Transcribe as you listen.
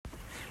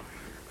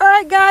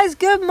Alright guys,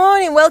 good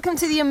morning. Welcome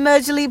to the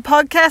Emergently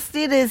podcast.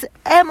 It is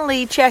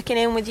Emily checking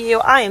in with you.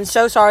 I am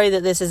so sorry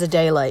that this is a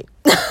day late.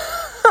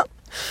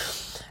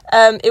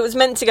 It was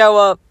meant to go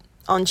up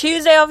on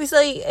Tuesday,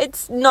 obviously.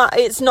 It's not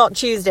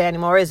Tuesday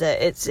anymore, is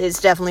it? It's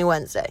definitely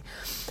Wednesday.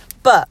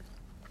 But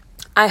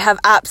I have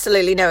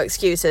absolutely no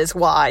excuses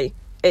why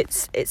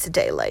it's a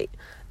day late.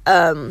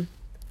 I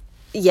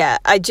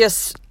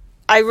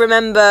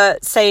remember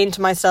saying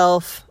to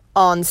myself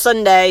on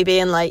Sunday,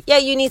 being like, yeah,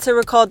 you need to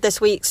record this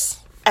week's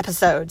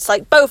episodes,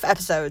 like both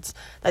episodes.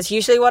 That's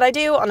usually what I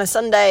do. On a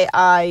Sunday,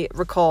 I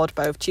record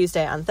both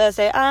Tuesday and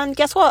Thursday, and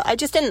guess what? I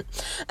just didn't.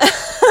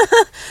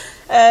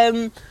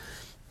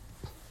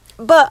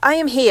 But I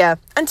am here,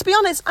 and to be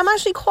honest, I'm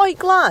actually quite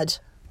glad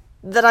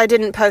that I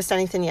didn't post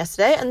anything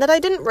yesterday and that I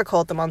didn't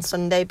record them on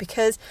Sunday,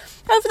 because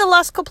over the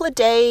last couple of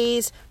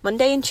days,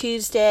 Monday and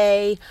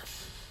Tuesday,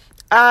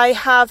 I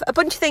have a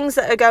bunch of things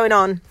that are going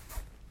on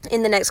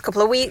in the next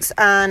couple of weeks,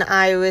 and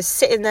I was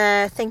sitting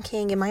there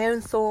thinking in my own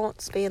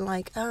thoughts, being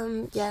like,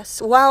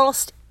 yes,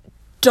 whilst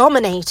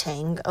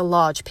dominating a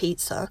large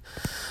pizza,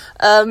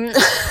 and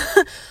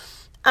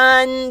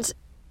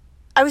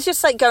I was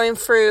just like going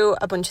through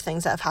a bunch of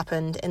things that have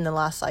happened in the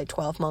last like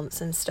 12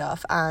 months and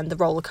stuff, and the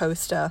roller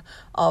coaster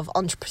of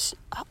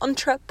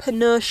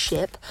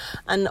entrepreneurship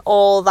and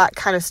all that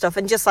kind of stuff,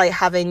 and just like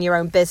having your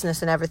own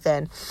business and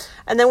everything.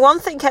 And then one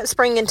thing kept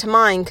springing to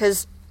mind,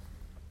 because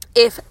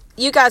if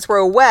you guys were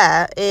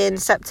aware, in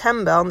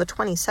September, on the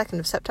 22nd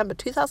of September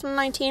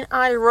 2019,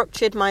 I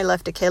ruptured my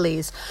left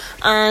Achilles,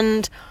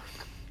 and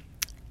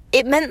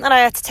it meant that I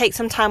had to take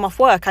some time off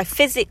work. I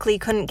physically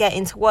couldn't get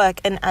into work,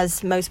 and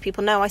as most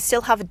people know, I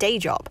still have a day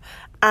job.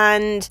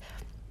 And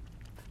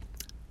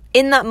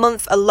in that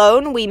month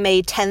alone, we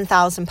made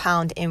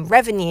 £10,000 in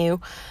revenue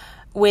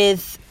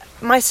with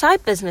my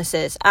side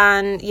businesses.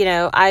 And, you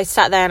know, I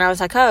sat there and I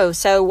was like, oh,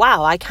 so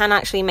wow, I can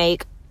actually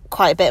make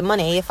quite a bit of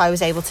money if I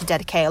was able to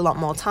dedicate a lot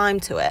more time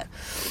to it.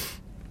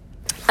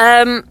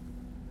 And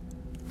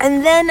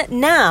then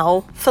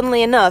now,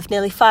 funnily enough,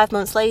 nearly 5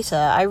 months later,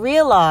 I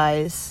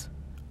realise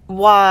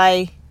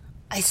why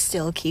I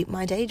still keep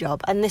my day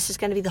job. And this is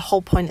going to be the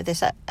whole point of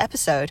this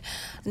episode.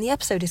 And the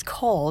episode is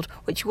called,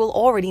 which you will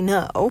already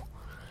know,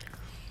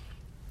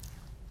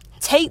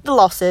 Take the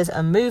Losses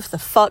and Move the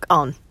Fuck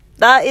On.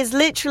 That is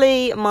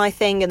literally my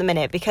thing at the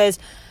minute, because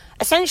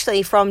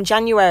essentially from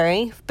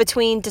January,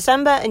 between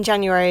December and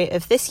January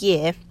of this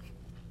year,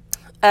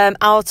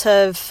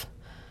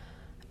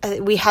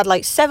 we had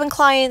like 7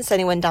 clients, then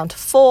it went down to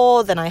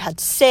 4, then I had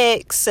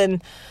 6,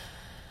 and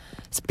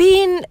it's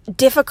been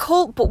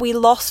difficult, but we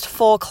lost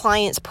 4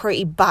 clients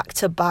pretty back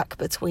to back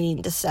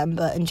between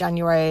December and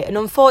January. And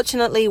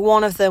unfortunately,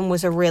 one of them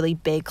was a really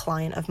big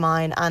client of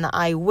mine, and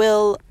I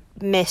will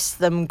miss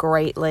them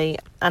greatly.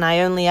 And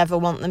I only ever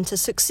want them to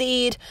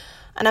succeed.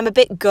 And I'm a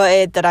bit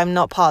gutted that I'm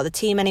not part of the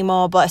team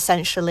anymore, but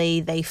essentially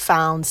they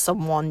found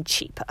someone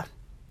cheaper.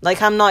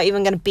 Like, I'm not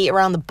even going to beat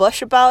around the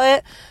bush about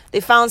it. They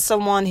found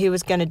someone who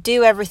was going to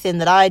do everything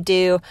that I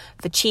do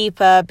for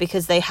cheaper,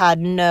 because they had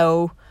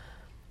no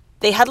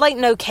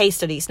case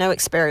studies, no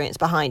experience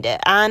behind it.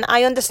 And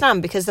I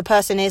understand, because the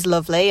person is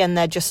lovely and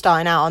they're just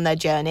starting out on their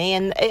journey.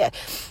 And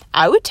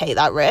I would take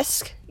that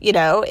risk. You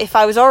know, if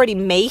I was already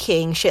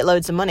making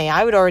shitloads of money,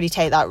 I would already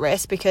take that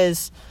risk,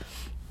 because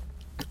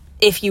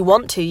if you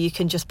want to, you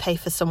can just pay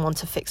for someone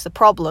to fix the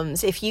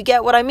problems, if you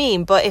get what I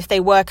mean. But if they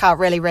work out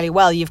really, really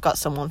well, you've got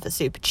someone for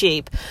super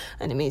cheap,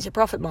 and it means your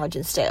profit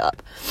margins stay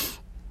up.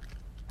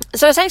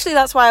 So essentially,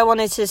 that's why I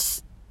wanted to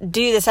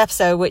do this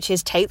episode, which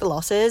is take the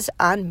losses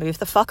and move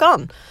the fuck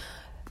on.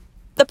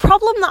 The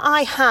problem that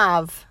I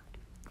have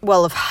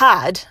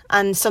had,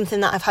 and something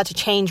that I've had to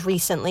change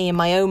recently in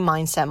my own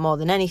mindset more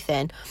than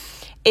anything,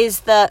 is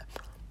that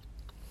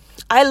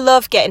I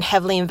love getting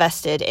heavily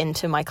invested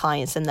into my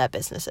clients and their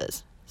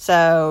businesses.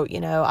 So, you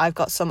know, I've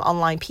got some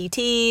online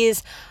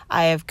PTs,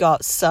 I have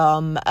got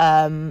some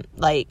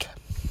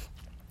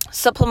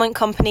supplement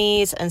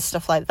companies and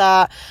stuff like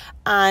that,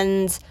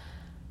 and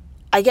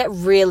I get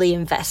really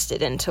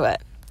invested into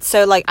it.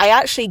 So, like, I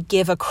actually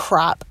give a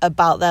crap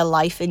about their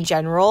life in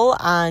general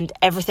and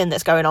everything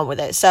that's going on with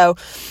it. So,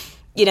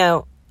 you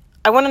know,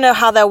 I want to know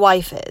how their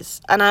wife is,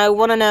 and I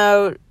want to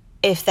know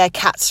if their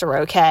cats are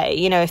okay,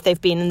 you know, if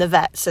they've been in the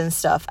vets and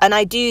stuff. And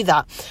I do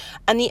that.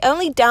 And the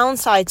only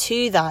downside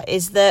to that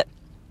is that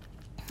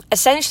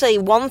essentially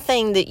one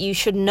thing that you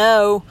should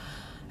know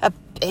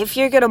if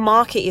you're going to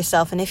market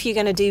yourself and if you're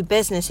going to do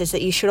business is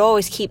that you should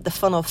always keep the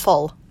funnel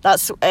full.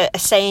 That's a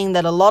saying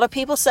that a lot of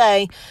people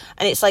say,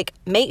 and it's like,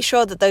 make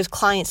sure that those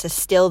clients are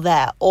still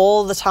there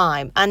all the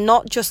time, and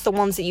not just the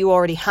ones that you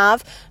already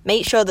have.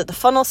 Make sure that the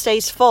funnel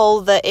stays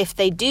full, that if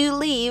they do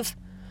leave,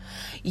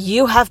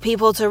 you have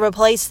people to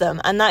replace them.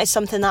 And that is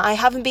something that I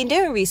haven't been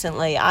doing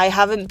recently. I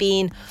haven't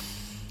been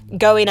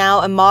going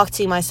out and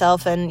marketing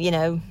myself and, you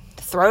know,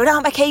 throwing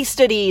out my case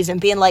studies and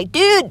being like,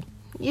 dude,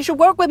 you should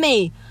work with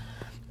me.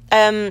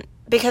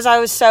 Because I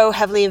was so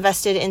heavily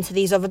invested into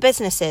these other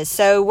businesses.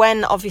 So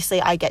when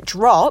obviously I get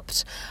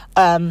dropped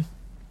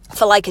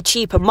for like a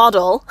cheaper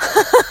model,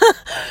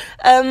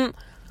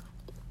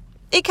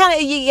 you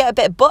get a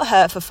bit of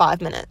butthurt for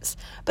 5 minutes.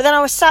 But then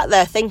I was sat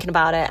there thinking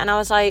about it, and I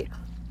was like,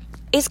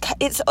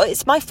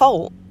 it's my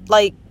fault.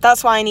 Like,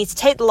 that's why I need to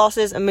take the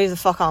losses and move the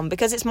fuck on,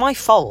 because it's my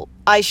fault.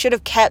 I should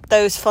have kept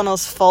those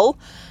funnels full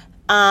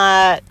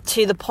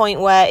to the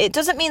point where it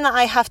doesn't mean that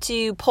I have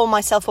to pull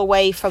myself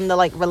away from the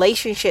like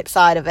relationship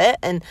side of it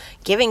and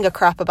giving a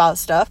crap about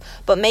stuff,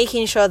 but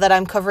making sure that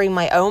I'm covering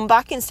my own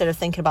back instead of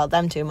thinking about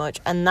them too much.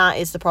 And that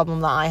is the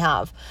problem that I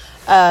have.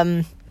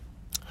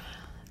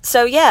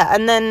 So yeah,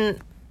 and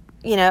then,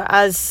 you know,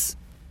 as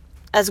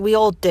we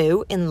all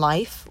do in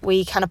life,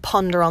 we kind of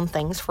ponder on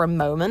things for a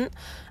moment,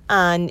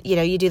 and, you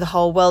know, you do the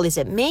whole, well, is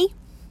it me?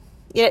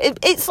 You know,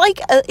 it's like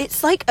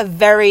a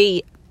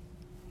very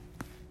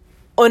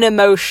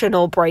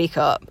unemotional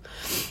breakup,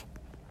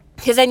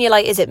 because then you're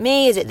like, is it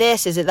me? Is it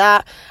this? Is it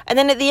that? And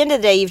then at the end of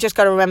the day, you've just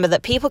got to remember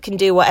that people can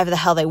do whatever the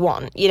hell they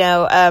want. You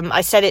know, I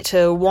said it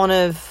to one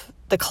of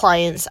the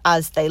clients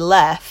as they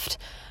left,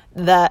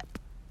 that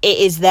it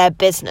is their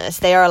business.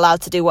 They are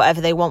allowed to do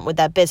whatever they want with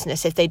their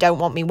business. If they don't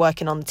want me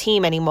working on the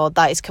team anymore,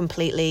 that is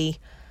completely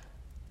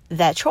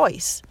their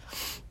choice.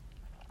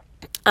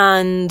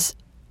 And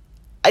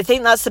I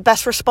think that's the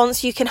best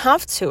response you can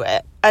have to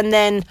it. And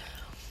then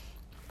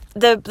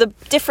the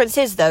difference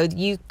is, though,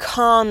 you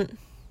can't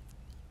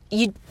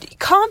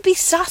be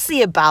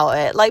sassy about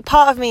it. Like,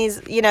 part of me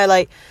is, you know,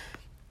 like,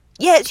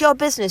 yeah, it's your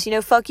business, you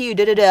know, fuck you,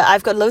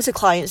 I've got loads of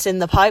clients in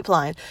the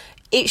pipeline.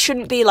 It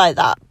shouldn't be like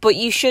that, but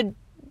you should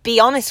be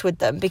honest with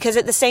them, because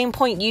at the same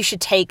point, you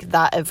should take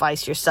that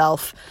advice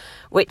yourself,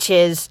 which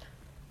is,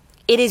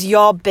 it is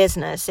your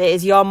business. It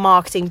is your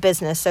marketing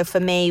business. So for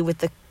me, with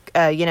the,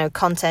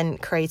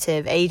 content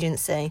creative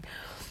agency,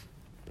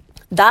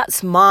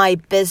 that's my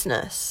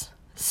business.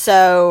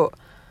 So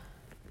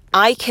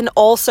I can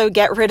also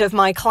get rid of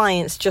my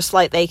clients just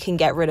like they can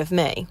get rid of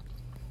me.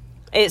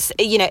 It's,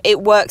 you know,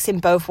 it works in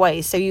both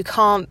ways. So you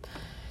can't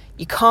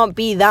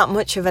be that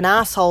much of an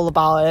asshole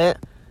about it,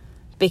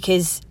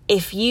 because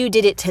if you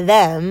did it to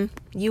them,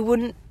 you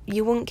wouldn't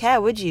care,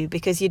 would you?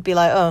 Because you'd be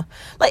like, oh,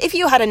 like if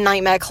you had a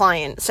nightmare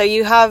client. So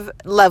you have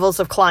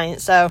levels of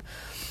clients. So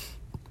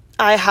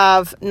I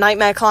have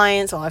nightmare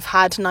clients, or I've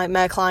had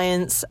nightmare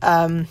clients.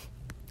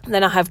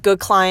 Then I have good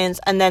clients,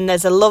 and then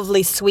there's a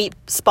lovely sweet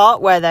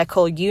spot where they're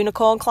called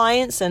unicorn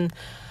clients, and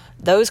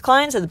those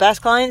clients are the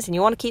best clients, and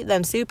you want to keep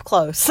them super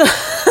close,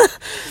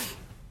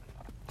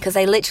 because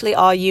they literally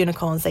are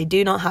unicorns. They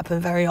do not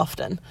happen very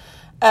often.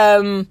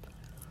 And,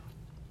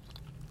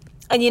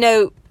 you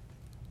know,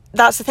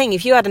 that's the thing.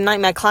 If you had a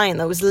nightmare client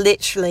that was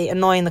literally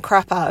annoying the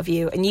crap out of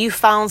you, and you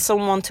found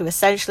someone to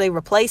essentially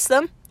replace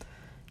them,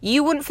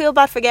 you wouldn't feel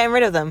bad for getting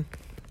rid of them.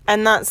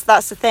 And that's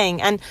the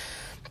thing. And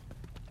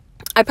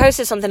I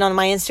posted something on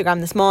my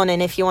Instagram this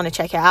morning. If you want to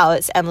check it out,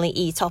 it's Emily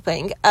E.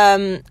 Topping.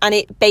 And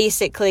it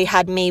basically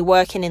had me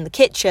working in the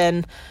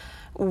kitchen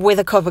with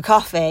a cup of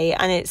coffee.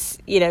 And it's,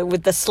 you know,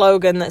 with the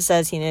slogan that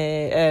says, you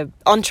know,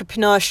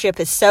 entrepreneurship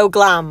is so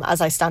glam,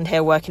 as I stand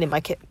here working in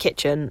my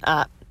kitchen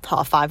at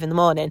 5:30 in the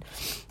morning.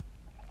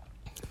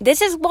 This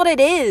is what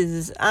it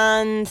is.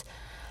 And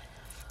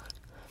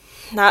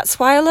that's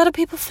why a lot of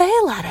people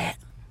fail at it.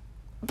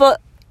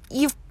 But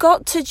you've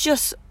got to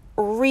just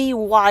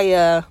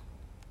rewire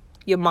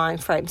your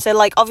mind frame. So,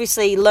 like,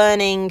 obviously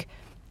learning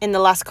in the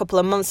last couple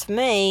of months for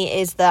me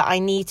is that I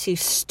need to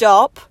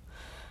stop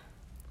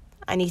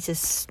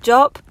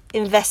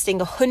investing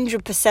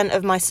 100%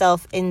 of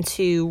myself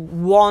into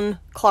one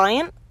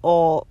client,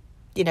 or,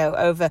 you know,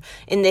 over,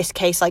 in this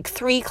case, like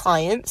 3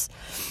 clients.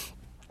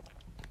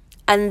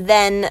 And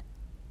then,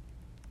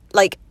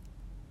 like,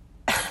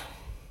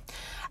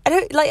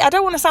 I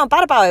don't want to sound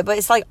bad about it, but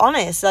it's like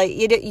honest. Like,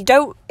 you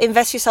don't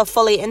invest yourself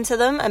fully into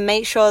them, and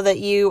make sure that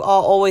you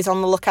are always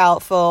on the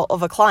lookout for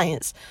other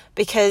clients,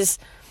 because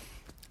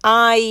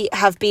I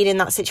have been in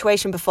that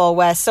situation before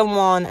where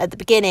someone at the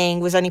beginning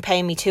was only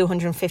paying me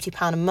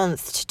 £250 a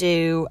month to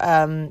do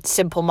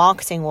simple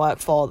marketing work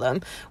for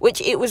them,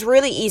 which it was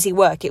really easy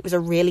work. It was a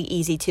really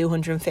easy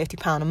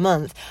 £250 a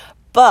month.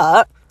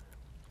 But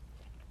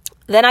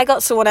then I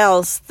got someone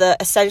else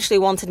that essentially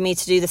wanted me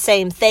to do the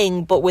same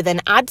thing, but with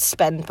an ad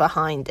spend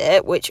behind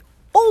it, which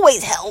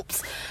always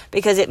helps,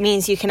 because it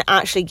means you can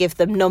actually give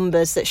them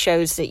numbers that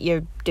shows that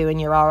you're doing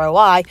your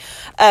ROI.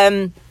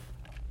 And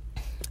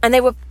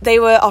they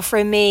were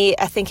offering me,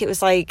 I think it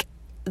was like,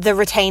 the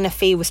retainer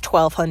fee was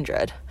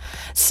 $1,200.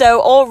 So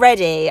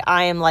already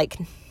I am like,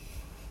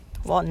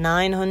 what,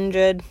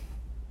 900?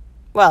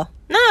 Well,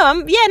 no,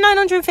 I'm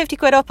 950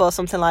 quid up or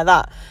something like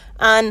that.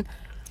 And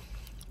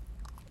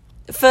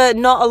for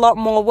not a lot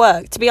more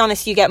work, to be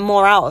honest, you get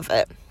more out of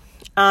it.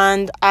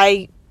 And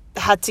I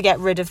had to get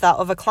rid of that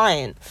other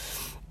client.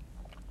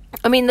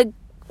 I mean,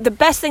 the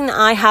best thing that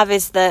I have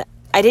is that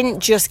I didn't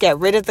just get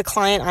rid of the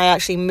client. I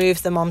actually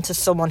moved them on to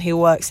someone who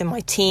works in my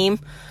team,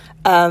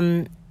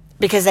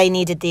 because they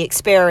needed the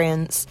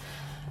experience.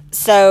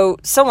 So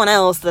someone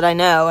else that I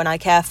know and I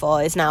care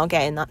for is now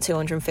getting that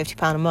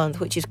 £250 a month,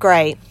 which is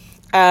great.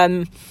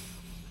 But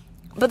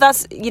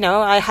that's, you know,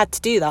 I had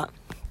to do that.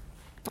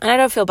 And I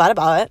don't feel bad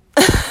about it,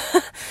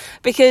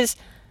 because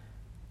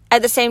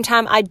At the same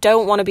time, I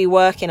don't want to be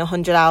working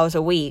 100 hours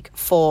a week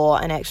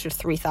for an extra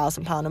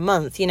 £3,000 a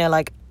month. You know,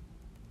 like,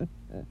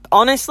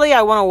 honestly,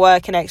 I want to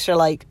work an extra,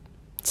 like,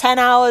 10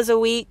 hours a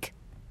week,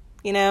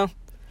 you know,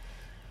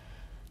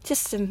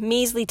 just a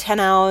measly 10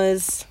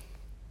 hours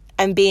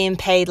and being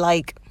paid,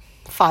 like,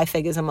 5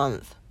 figures a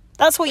month.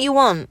 That's what you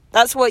want.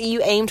 That's what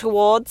you aim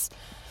towards.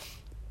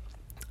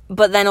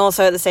 But then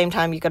also at the same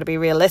time, you've got to be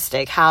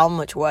realistic. How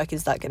much work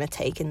is that going to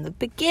take in the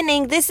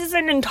beginning? This is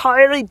an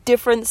entirely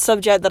different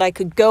subject that I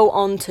could go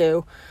on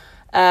to.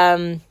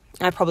 I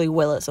probably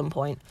will at some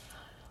point.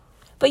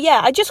 But yeah,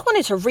 I just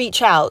wanted to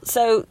reach out.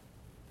 So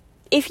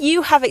if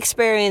you have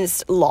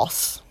experienced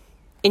loss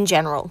in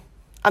general,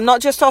 I'm not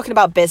just talking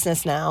about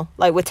business now.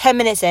 Like, we're 10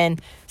 minutes in.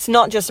 It's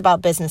not just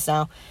about business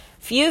now.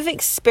 If you've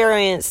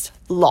experienced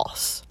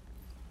loss,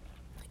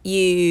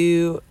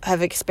 you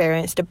have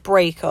experienced a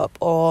breakup,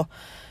 or,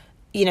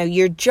 you know,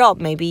 your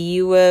job, maybe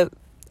you were,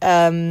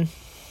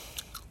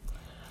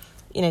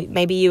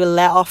 maybe you were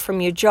let off from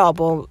your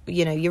job, or,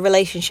 you know, your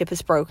relationship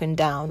has broken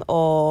down,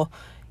 or,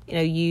 you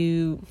know,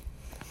 you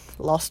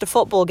lost a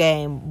football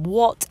game,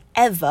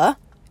 whatever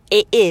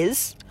it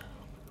is,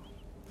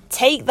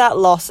 take that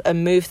loss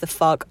and move the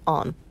fuck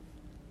on.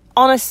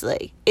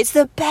 Honestly, it's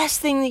the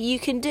best thing that you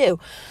can do.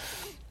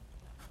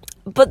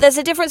 But there's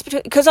a difference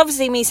between, because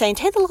obviously me saying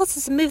take the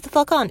losses and move the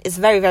fuck on is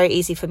very, very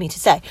easy for me to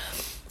say.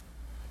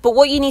 But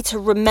what you need to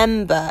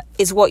remember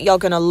is what you're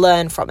going to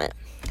learn from it.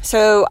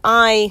 So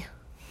I've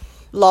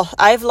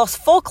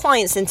lost 4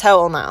 clients in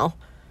total now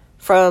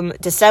from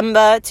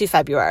December to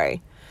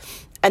February.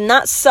 And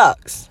that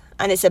sucks.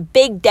 And it's a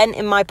big dent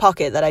in my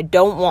pocket that I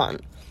don't want.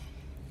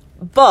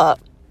 But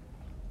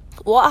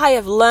what I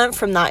have learned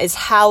from that is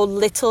how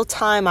little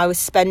time I was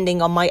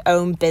spending on my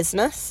own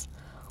business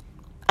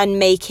and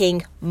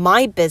making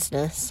my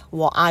business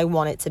what I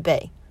want it to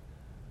be.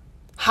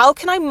 How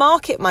can I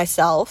market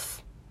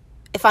myself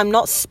if I'm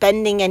not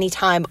spending any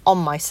time on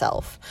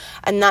myself?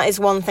 And that is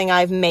one thing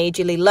I've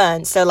majorly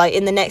learned. So like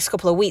in the next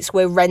couple of weeks,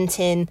 we're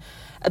renting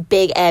a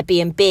big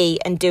Airbnb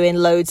and doing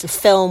loads of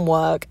film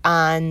work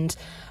and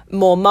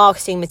more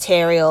marketing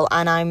material.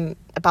 And I'm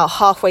about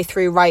halfway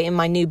through writing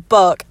my new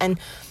book. And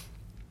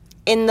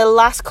in the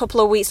last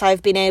couple of weeks,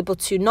 I've been able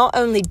to not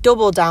only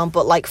double down,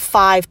 but like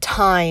 5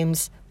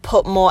 times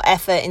put more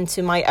effort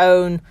into my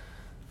own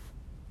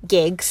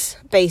gigs,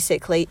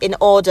 basically, in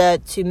order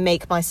to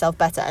make myself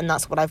better. And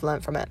that's what I've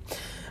learned from it.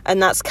 And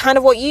that's kind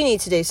of what you need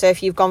to do. So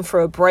if you've gone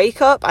through a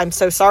breakup, I'm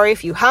so sorry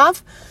if you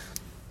have.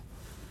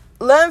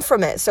 Learn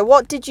from it. So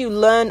what did you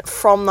learn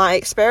from that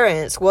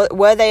experience?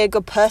 Were they a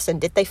good person?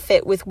 Did they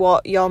fit with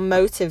what your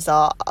motives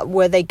are?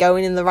 Were they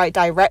going in the right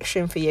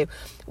direction for you?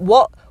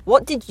 What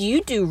did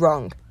you do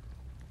wrong?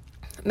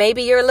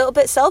 Maybe you're a little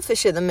bit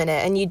selfish at the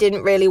minute and you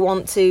didn't really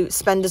want to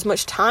spend as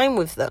much time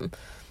with them.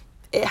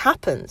 It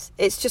happens.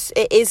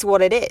 It is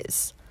what it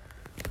is.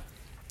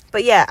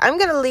 But yeah, I'm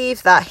going to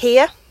leave that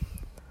here.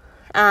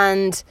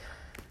 And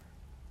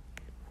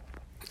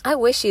I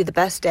wish you the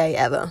best day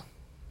ever.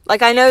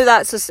 Like, I know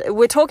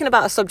we're talking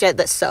about a subject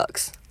that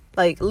sucks.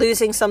 Like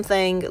losing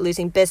something,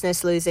 losing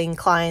business, losing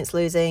clients,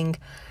 losing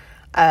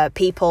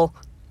people.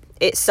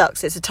 It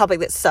sucks. It's a topic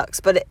that sucks.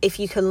 But if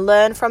you can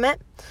learn from it,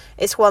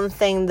 it's one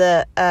thing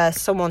that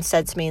someone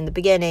said to me in the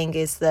beginning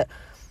is that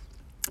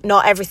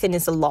not everything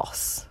is a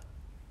loss.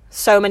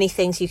 So many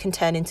things you can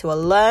turn into a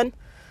learn.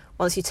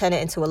 Once you turn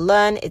it into a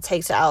learn, it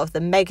takes it out of the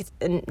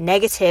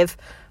negative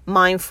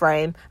mind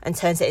frame and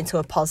turns it into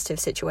a positive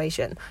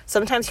situation.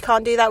 Sometimes you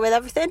can't do that with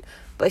everything,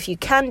 but if you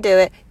can do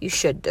it, you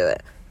should do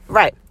it.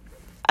 Right.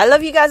 I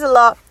love you guys a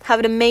lot. Have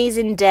an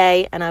amazing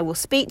day, and I will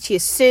speak to you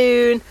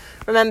soon.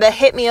 Remember,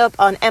 hit me up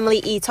on Emily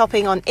E.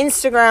 Topping on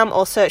Instagram,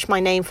 or search my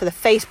name for the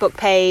Facebook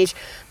page.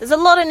 There's a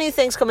lot of new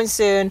things coming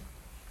soon,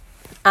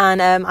 and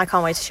I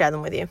can't wait to share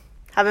them with you.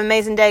 Have an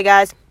amazing day,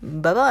 guys.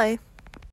 Bye-bye.